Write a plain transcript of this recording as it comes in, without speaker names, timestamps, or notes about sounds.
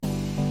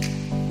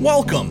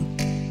Welcome.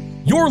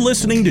 You're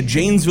listening to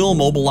Janesville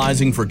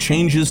Mobilizing for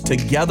Change's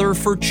Together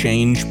for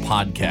Change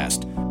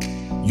podcast,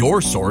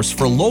 your source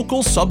for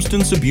local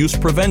substance abuse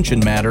prevention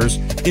matters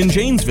in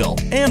Janesville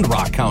and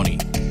Rock County.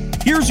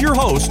 Here's your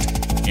host,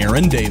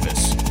 Aaron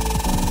Davis.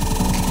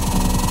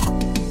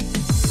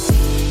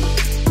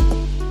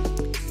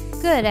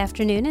 Good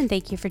afternoon, and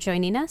thank you for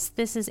joining us.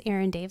 This is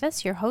Aaron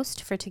Davis, your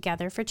host for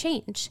Together for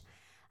Change.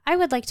 I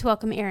would like to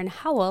welcome Erin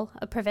Howell,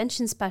 a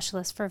prevention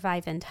specialist for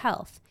Vivint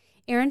Health.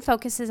 Erin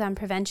focuses on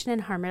prevention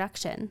and harm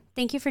reduction.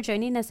 Thank you for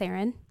joining us,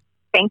 Erin.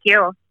 Thank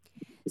you.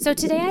 So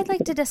today I'd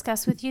like to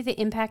discuss with you the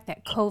impact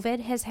that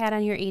COVID has had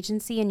on your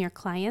agency and your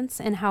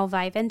clients and how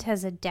Vivint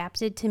has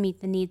adapted to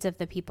meet the needs of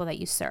the people that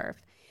you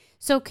serve.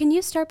 So can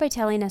you start by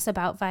telling us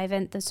about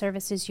Vivint, the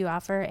services you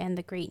offer, and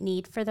the great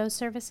need for those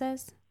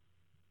services?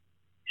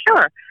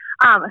 Sure.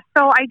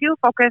 So I do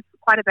focus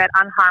quite a bit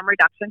on harm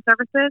reduction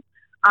services,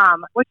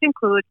 which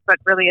includes, but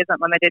really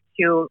isn't limited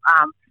to,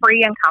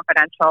 free and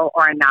confidential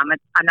or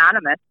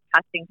anonymous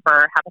testing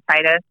for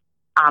hepatitis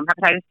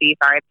C,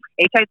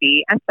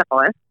 HIV, and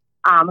syphilis.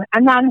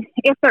 And then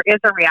if there is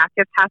a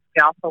reactive test,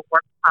 we also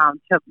work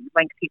to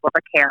link people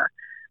to care.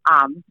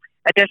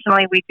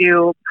 Additionally, we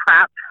do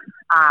PrEP,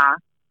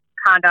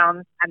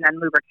 condoms, and then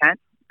lubricant.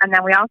 And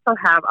then we also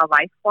have a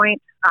LifePoint.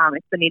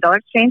 It's the needle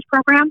exchange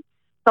program.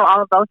 So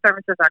all of those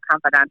services are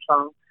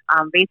confidential.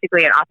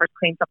 Basically, it offers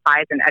clean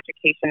supplies and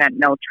education at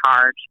no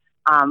charge.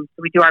 So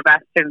we do our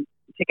best to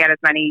get as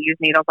many used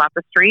needles off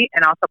the street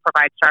and also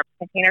provide sharps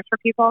containers for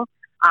people,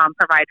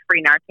 provide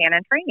free Narcan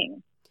and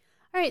training.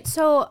 All right,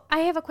 so I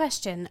have a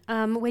question.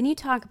 When you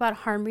talk about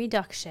harm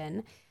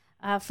reduction,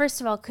 first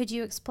of all, could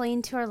you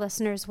explain to our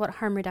listeners what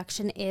harm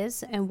reduction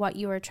is and what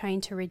you are trying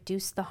to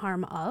reduce the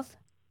harm of?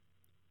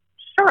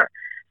 Sure.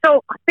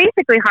 So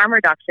basically, harm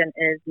reduction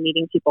is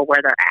meeting people where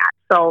they're at.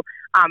 So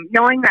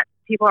knowing that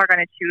people are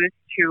going to choose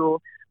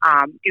to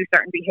do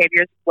certain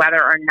behaviors,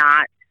 whether or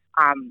not,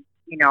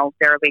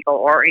 they're legal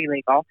or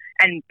illegal,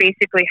 and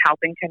basically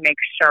helping to make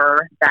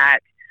sure that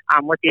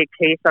with the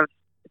case of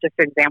just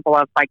an example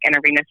of like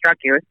intravenous drug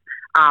use,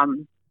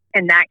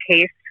 in that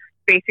case,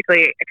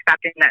 basically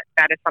accepting that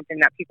that is something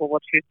that people will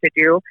choose to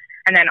do,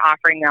 and then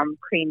offering them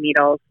clean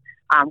needles,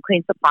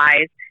 clean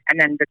supplies, and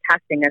then the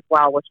testing as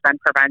well, which then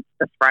prevents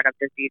the spread of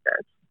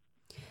diseases.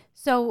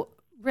 So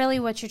really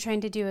what you're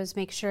trying to do is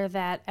make sure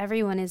that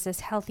everyone is as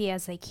healthy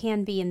as they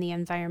can be in the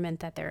environment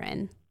that they're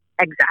in.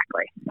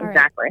 Exactly.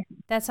 Right.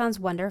 That sounds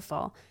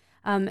wonderful.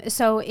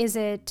 So is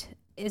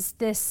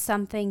this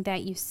something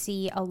that you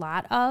see a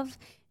lot of?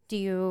 Do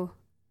you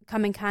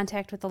come in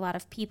contact with a lot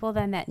of people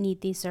then that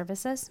need these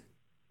services?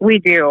 We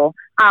do.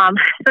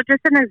 So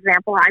just an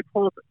example, I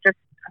pulled just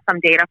some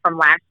data from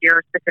last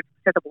year specific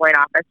to the Boyd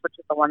office, which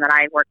is the one that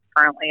I work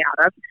currently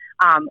out of.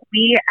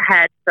 We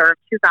had served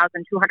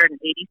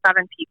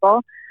 2,287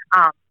 people.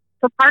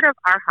 So part of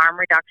our harm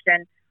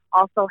reduction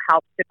also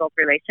helps to build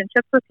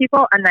relationships with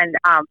people and then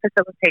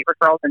facilitate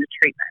referrals into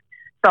treatment.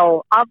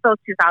 So of those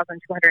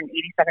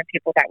 2,287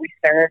 people that we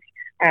served,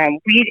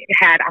 we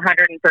had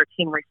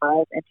 113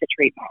 referrals into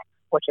treatment,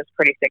 which is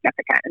pretty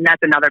significant. And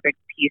that's another big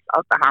piece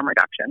of the harm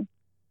reduction.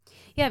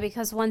 Yeah,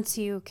 because once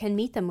you can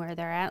meet them where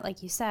they're at,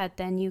 like you said,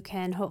 then you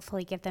can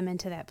hopefully get them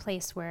into that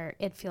place where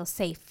it feels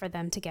safe for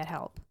them to get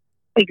help.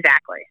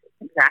 Exactly.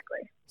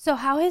 So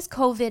how has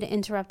COVID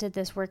interrupted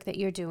this work that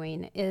you're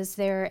doing? Is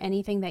there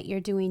anything that you're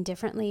doing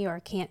differently or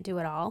can't do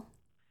at all?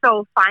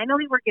 So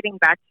finally, we're getting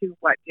back to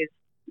what is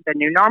the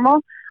new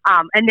normal.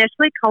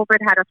 Initially, COVID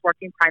had us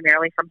working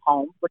primarily from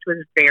home, which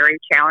was very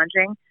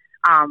challenging.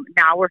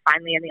 Now we're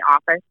finally in the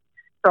office.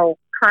 So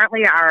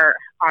currently our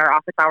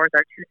office hours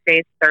are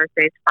Tuesdays,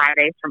 Thursdays,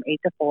 Fridays from 8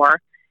 to 4,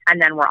 and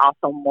then we're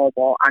also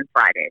mobile on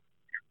Fridays.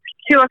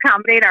 To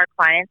accommodate our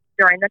clients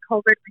during the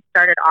COVID, we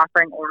started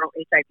offering oral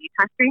HIV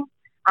testing.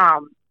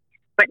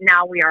 But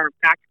now we are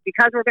back,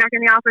 because we're back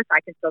in the office,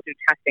 I can still do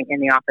testing in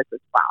the office as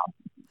well.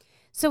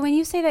 So when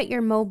you say that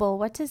you're mobile,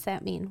 what does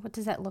that mean? What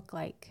does that look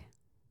like?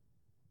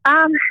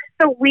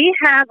 So we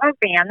have a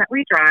van that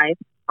we drive.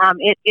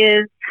 It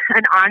is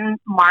an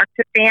unmarked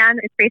van.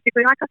 It's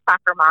basically like a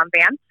soccer mom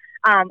van.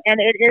 And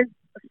it is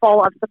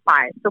full of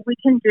supplies. So we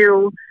can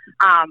do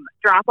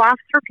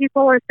drop-offs for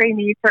people if they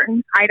need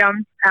certain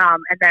items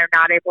and they're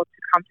not able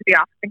to come to the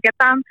office and get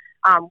them.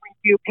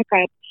 We do pick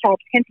up shelf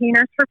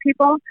containers for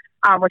people,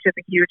 which is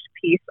a huge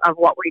piece of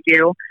what we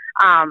do.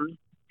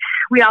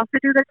 We also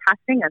do the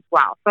testing as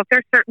well. So if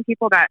there's certain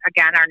people that,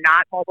 again, are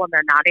not mobile and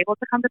they're not able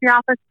to come to the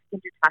office, we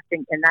can do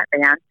testing in that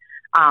van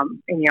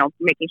and,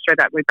 making sure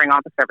that we bring all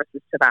the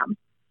services to them.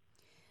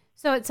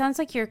 So it sounds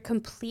like you're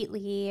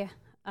completely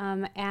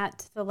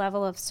at the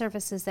level of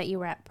services that you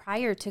were at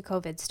prior to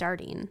COVID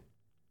starting.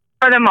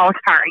 For the most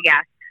part,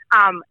 yes.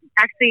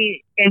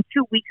 Actually, in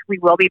 2 weeks, we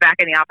will be back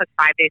in the office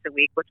 5 days a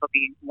week, which will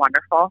be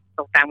wonderful.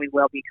 So then we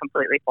will be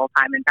completely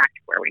full-time and back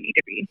to where we need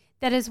to be.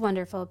 That is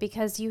wonderful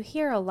because you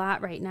hear a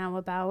lot right now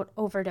about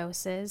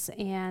overdoses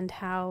and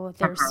how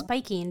they're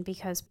spiking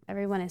because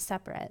everyone is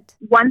separate.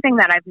 One thing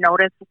that I've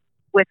noticed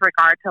with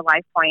regard to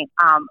LifePoint,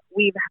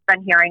 we've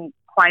been hearing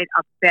quite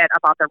a bit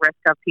about the risk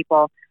of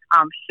people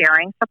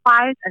sharing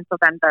supplies. And so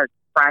then the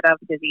spread of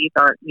disease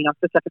or,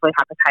 specifically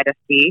hepatitis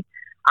C,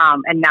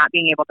 and not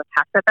being able to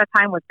test at that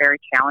time was very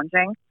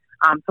challenging.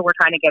 So we're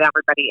trying to get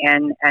everybody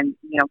in and,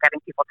 getting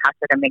people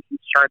tested and making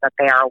sure that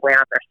they are aware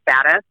of their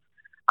status.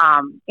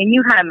 And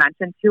you had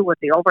mentioned too with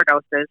the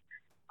overdoses,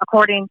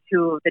 according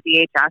to the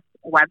DHS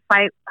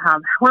website,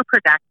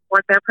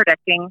 they're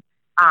predicting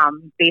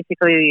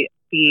basically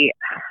the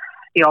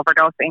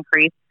overdose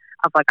increase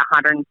of like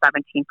 117%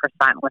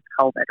 with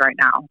COVID right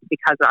now,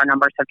 because our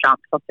numbers have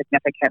jumped so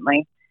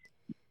significantly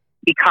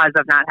because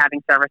of not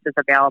having services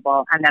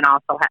available, and then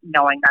also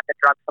knowing that the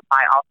drug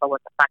supply also was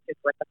affected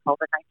with the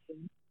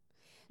COVID-19.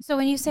 So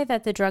when you say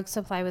that the drug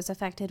supply was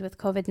affected with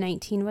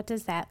COVID-19, what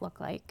does that look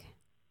like?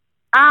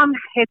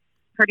 It's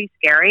pretty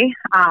scary,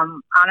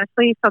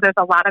 honestly. So there's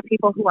a lot of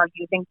people who are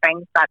using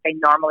things that they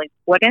normally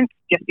wouldn't,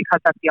 just because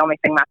that's the only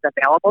thing that's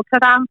available to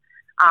them.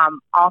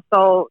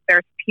 Also,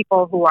 there's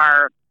people who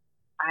are,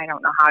 I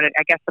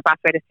guess the best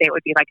way to say it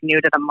would be like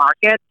new to the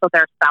market. So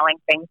they're selling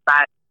things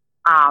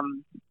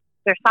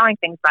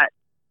that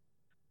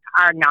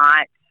are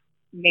not,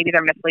 maybe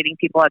they're misleading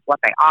people as what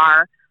they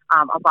are.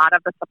 A lot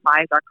of the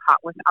supplies are cut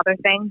with other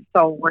things.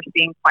 So we're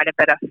seeing quite a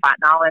bit of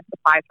fentanyl in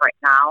supplies right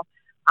now.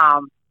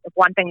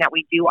 One thing that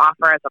we do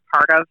offer as a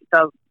part of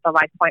the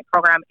LifePoint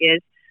program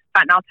is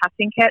fentanyl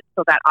testing kits.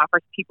 So that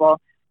offers people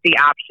the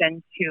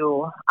option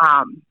to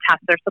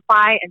test their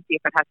supply and see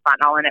if it has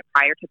fentanyl in it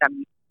prior to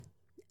them.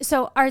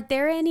 So are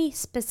there any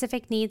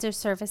specific needs or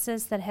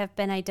services that have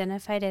been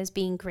identified as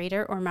being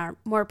greater or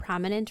more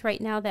prominent right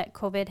now that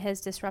COVID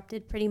has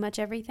disrupted pretty much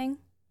everything?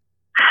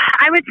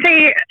 I would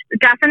say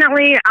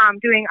definitely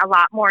doing a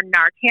lot more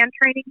Narcan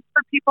training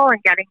for people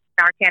and getting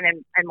Narcan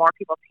in more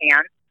people's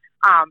hands.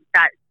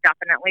 That's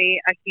definitely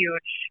a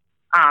huge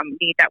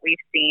need that we've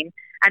seen.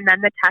 And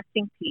then the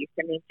testing piece,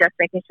 just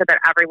making sure that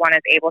everyone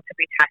is able to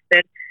be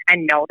tested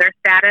and know their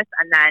status,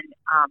 and then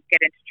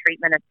get into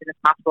treatment as soon as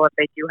possible if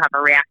they do have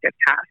a reactive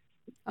test.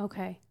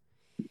 Okay.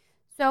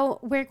 So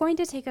we're going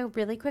to take a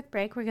really quick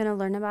break. We're going to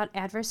learn about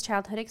adverse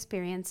childhood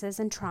experiences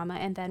and trauma,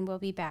 and then we'll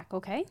be back,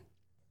 okay?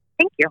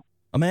 Thank you.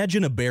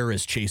 Imagine a bear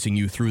is chasing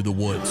you through the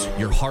woods.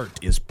 Your heart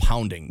is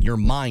pounding. Your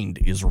mind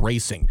is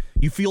racing.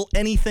 You feel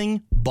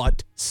anything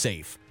but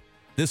safe.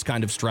 This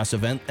kind of stress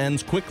event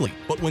ends quickly,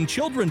 but when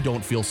children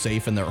don't feel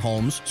safe in their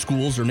homes,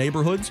 schools, or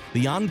neighborhoods,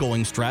 the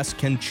ongoing stress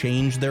can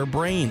change their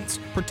brains.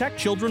 Protect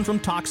children from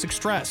toxic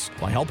stress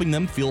by helping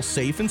them feel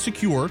safe and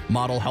secure,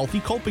 model healthy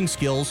coping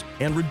skills,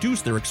 and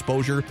reduce their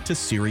exposure to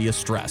serious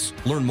stress.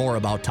 Learn more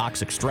about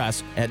toxic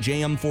stress at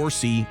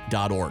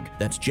jm4c.org.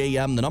 That's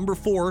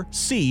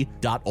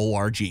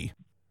jm4c.org.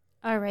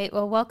 All right,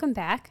 well, welcome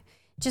back.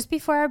 Just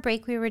before our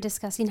break, we were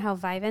discussing how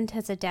Vivint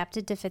has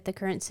adapted to fit the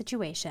current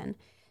situation.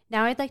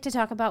 Now I'd like to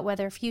talk about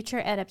whether future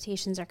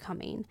adaptations are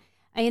coming.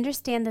 I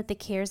understand that the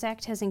CARES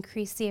Act has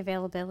increased the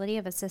availability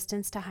of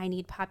assistance to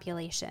high-need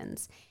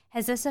populations.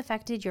 Has this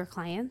affected your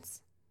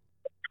clients?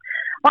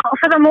 Well,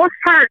 for the most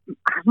part,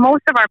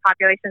 most of our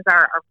populations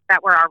that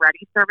we're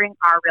already serving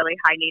are really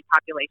high-need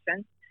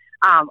populations.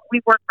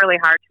 We've worked really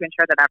hard to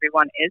ensure that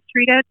everyone is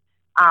treated,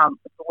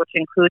 which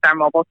includes our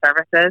mobile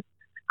services.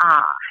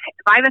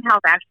 Vivint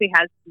Health actually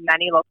has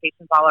many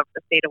locations all over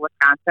the state of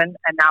Wisconsin,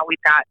 and now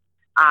we've got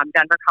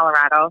Denver,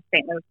 Colorado,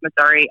 St. Louis,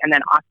 Missouri, and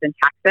then Austin,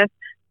 Texas.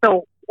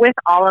 So with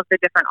all of the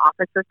different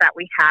offices that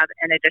we have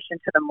in addition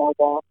to the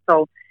mobile,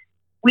 so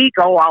we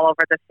go all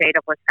over the state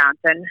of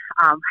Wisconsin,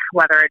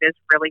 whether it is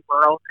really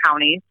rural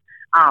counties,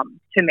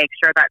 to make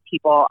sure that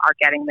people are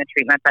getting the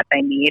treatment that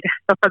they need.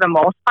 So for the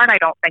most part, I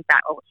don't think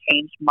that will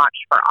change much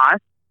for us,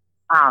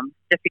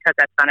 just because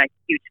that's been a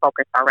huge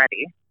focus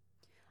already.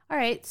 All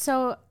right.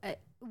 So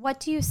what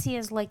do you see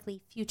as likely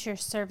future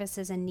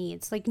services and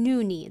needs, like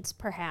new needs,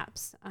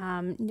 perhaps,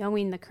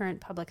 knowing the current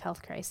public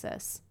health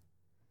crisis?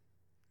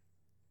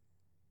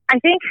 I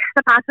think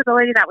the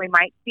possibility that we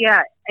might see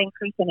an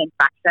increase in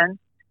infections,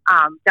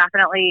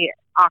 definitely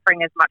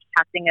offering as much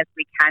testing as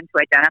we can to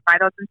identify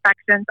those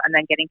infections and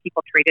then getting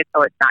people treated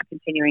so it's not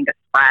continuing to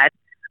spread.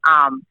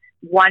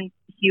 One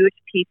huge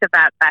piece of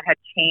that had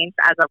changed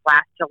as of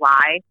last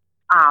July.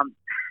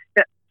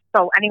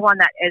 So anyone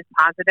that is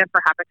positive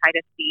for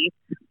hepatitis C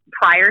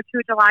prior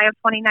to July of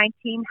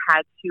 2019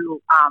 had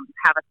to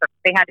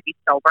they had to be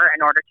sober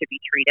in order to be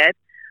treated.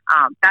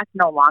 That's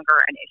no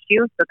longer an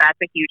issue, so that's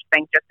a huge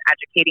thing. Just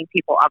educating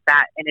people of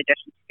that in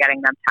addition to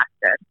getting them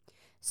tested.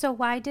 So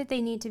why did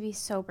they need to be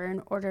sober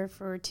in order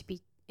to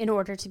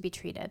be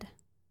treated?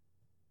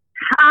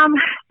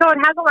 So it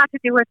has a lot to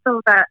do with the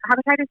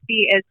hepatitis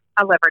C is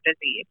a liver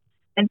disease,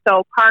 and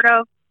so part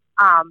of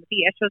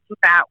the issues with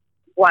that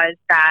was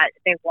that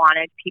they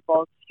wanted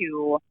people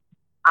to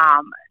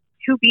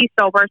be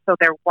sober, so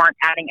they weren't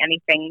adding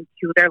anything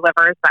to their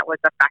livers that was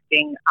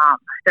affecting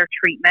their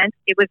treatment.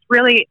 It was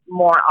really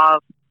more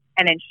of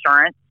an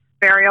insurance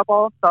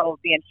variable. So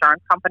the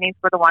insurance companies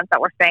were the ones that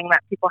were saying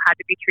that people had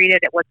to be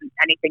treated. It wasn't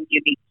anything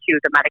unique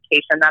to the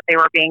medication that they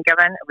were being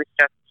given. It was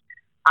just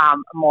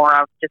more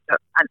of just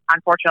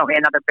unfortunately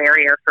another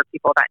barrier for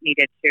people that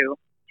needed to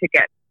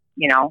get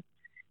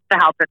the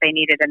help that they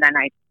needed. And then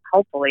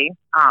hopefully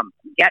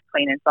get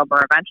clean and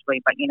sober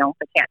eventually, but they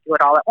can't do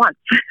it all at once.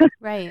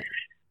 Right.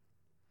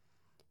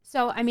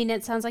 So, I mean,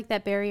 it sounds like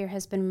that barrier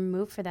has been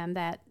removed for them.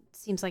 That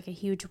seems like a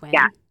huge win.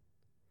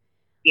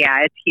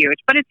 Yeah, it's huge,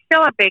 but it's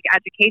still a big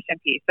education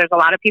piece. There's a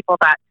lot of people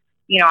that,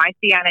 I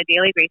see on a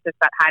daily basis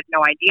that had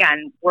no idea,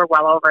 and we're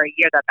well over a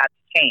year that's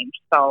changed.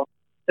 So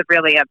it's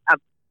really a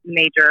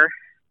major,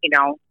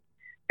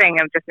 thing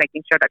of just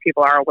making sure that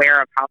people are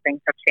aware of how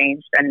things have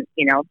changed and,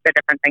 the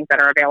different things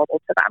that are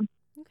available to them.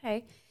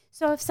 Okay.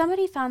 So if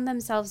somebody found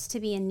themselves to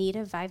be in need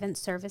of Vivint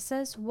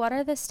services, what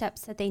are the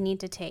steps that they need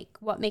to take?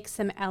 What makes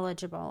them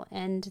eligible?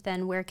 And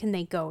then where can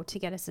they go to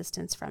get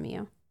assistance from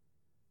you?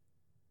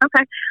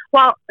 Okay.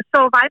 Well,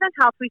 so Vivint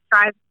Health, we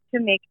strive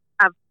to make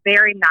a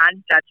very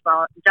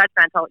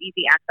non-judgmental,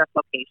 easy access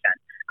location.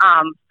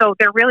 So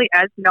there really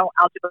is no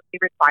eligibility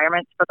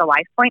requirements for the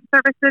LifePoint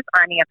services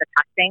or any of the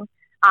testing.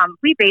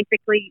 We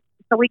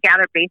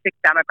gather basic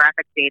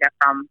demographic data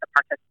from the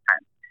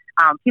participants.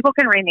 People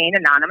can remain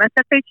anonymous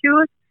if they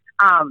choose.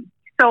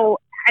 So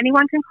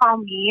anyone can call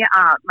me.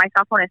 My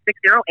cell phone is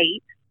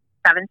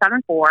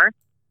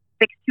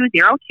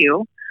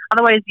 608-774-6202.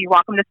 Otherwise, you're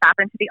welcome to stop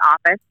into the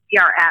office. We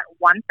are at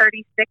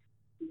 136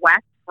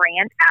 West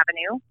Grand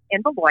Avenue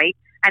in Beloit,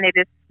 and it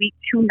is Suite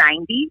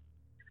 290.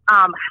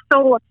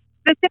 So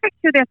specific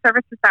to the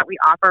services that we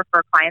offer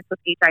for clients with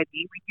HIV,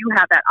 we do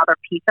have that other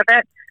piece of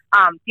it.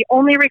 The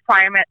only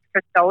requirement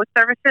for those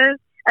services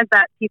is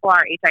that people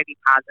are HIV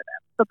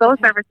positive. So those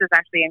services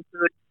actually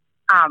include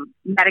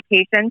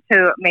medication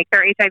to make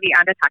their HIV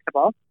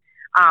undetectable.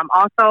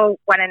 Also,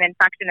 when an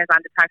infection is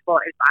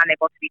undetectable, it's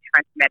unable to be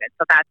transmitted.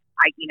 So that's,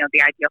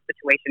 the ideal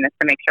situation is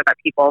to make sure that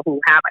people who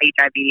have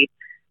HIV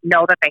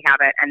know that they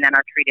have it and then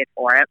are treated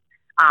for it.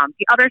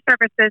 The other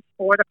services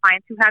for the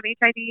clients who have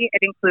HIV,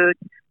 it includes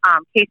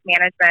case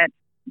management,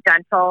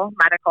 dental,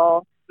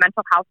 medical,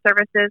 mental health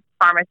services,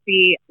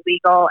 pharmacy,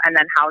 legal, and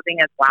then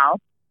housing as well.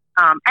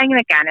 And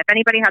again, if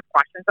anybody has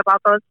questions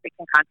about those, they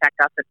can contact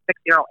us at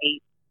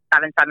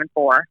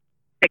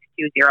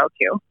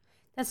 608-774-6202.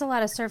 That's a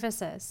lot of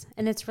services,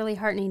 and it's really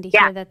heartening to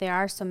hear that there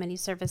are so many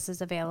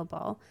services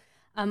available.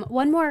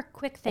 One more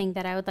quick thing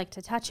that I would like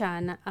to touch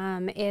on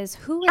is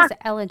who is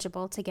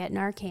eligible to get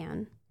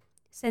Narcan,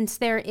 since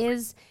there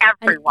is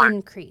an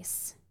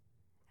increase.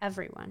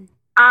 Everyone.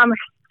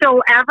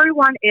 So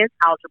everyone is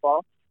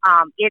eligible.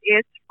 It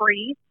is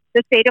free.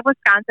 The state of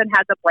Wisconsin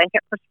has a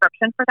blanket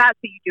prescription for that,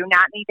 so you do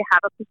not need to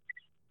have a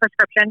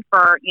prescription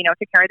for,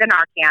 to carry the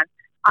Narcan.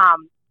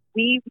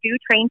 We do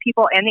train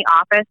people in the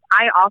office.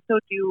 I also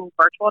do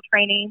virtual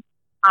training.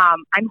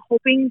 I'm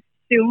hoping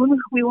soon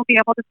we will be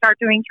able to start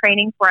doing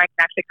trainings where I can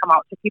actually come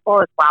out to people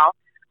as well.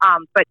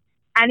 But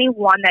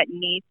anyone that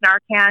needs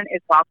Narcan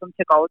is welcome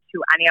to go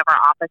to any of our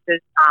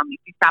offices. If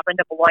you stop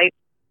into Beloit,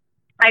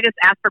 I just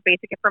ask for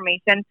basic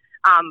information.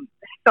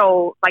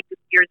 So like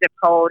your zip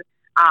code,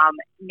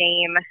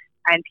 name,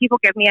 and people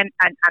give me an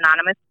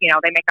anonymous, they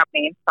make up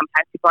names.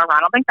 Sometimes people are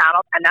Ronald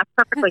McDonald, and that's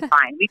perfectly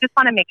fine. We just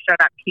want to make sure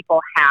that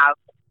people have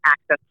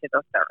access to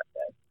those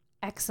services.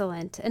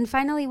 Excellent. And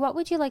finally, what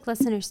would you like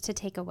listeners to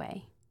take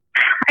away?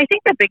 I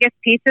think the biggest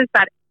piece is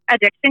that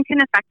addiction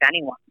can affect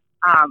anyone.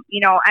 At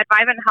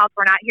Vivint Health,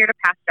 we're not here to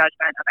pass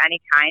judgment of any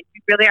kind.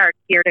 We really are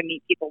here to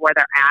meet people where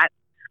they're at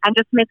and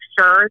just make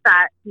sure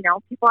that,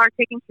 people are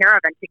taken care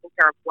of and taken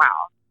care of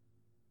well.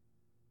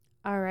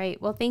 All right.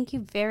 Well, thank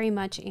you very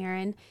much,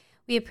 Erin.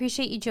 We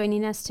appreciate you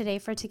joining us today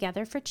for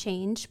Together for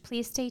Change.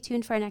 Please stay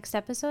tuned for our next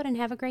episode and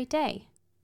have a great day.